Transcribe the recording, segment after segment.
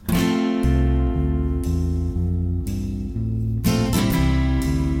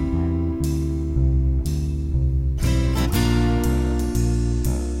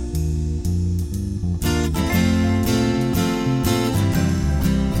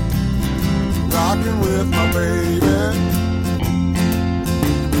rocking with my baby.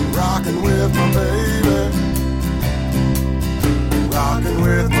 Rocking with my baby. Rocking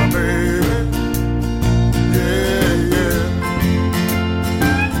with my baby. Yeah, yeah.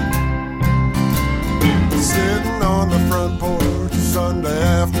 Sitting on the front porch Sunday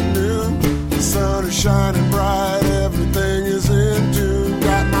afternoon. The sun is shining bright, everything is in tune.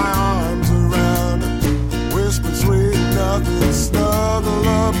 Got my arms around her, whispering sweet nothing. Snuggle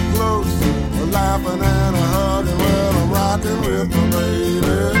up close, we're laughing and a hugging. Well, I'm rocking with my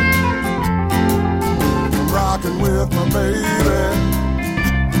baby. I'm rocking with my baby.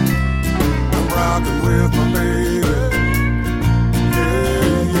 I'm rocking with my baby.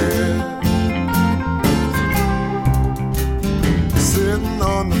 Yeah, yeah. Sitting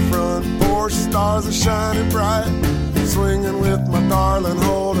on the front porch, stars are shining bright. Swinging with my darling,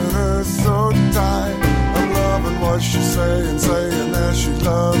 holding her so tight. I'm loving what she's saying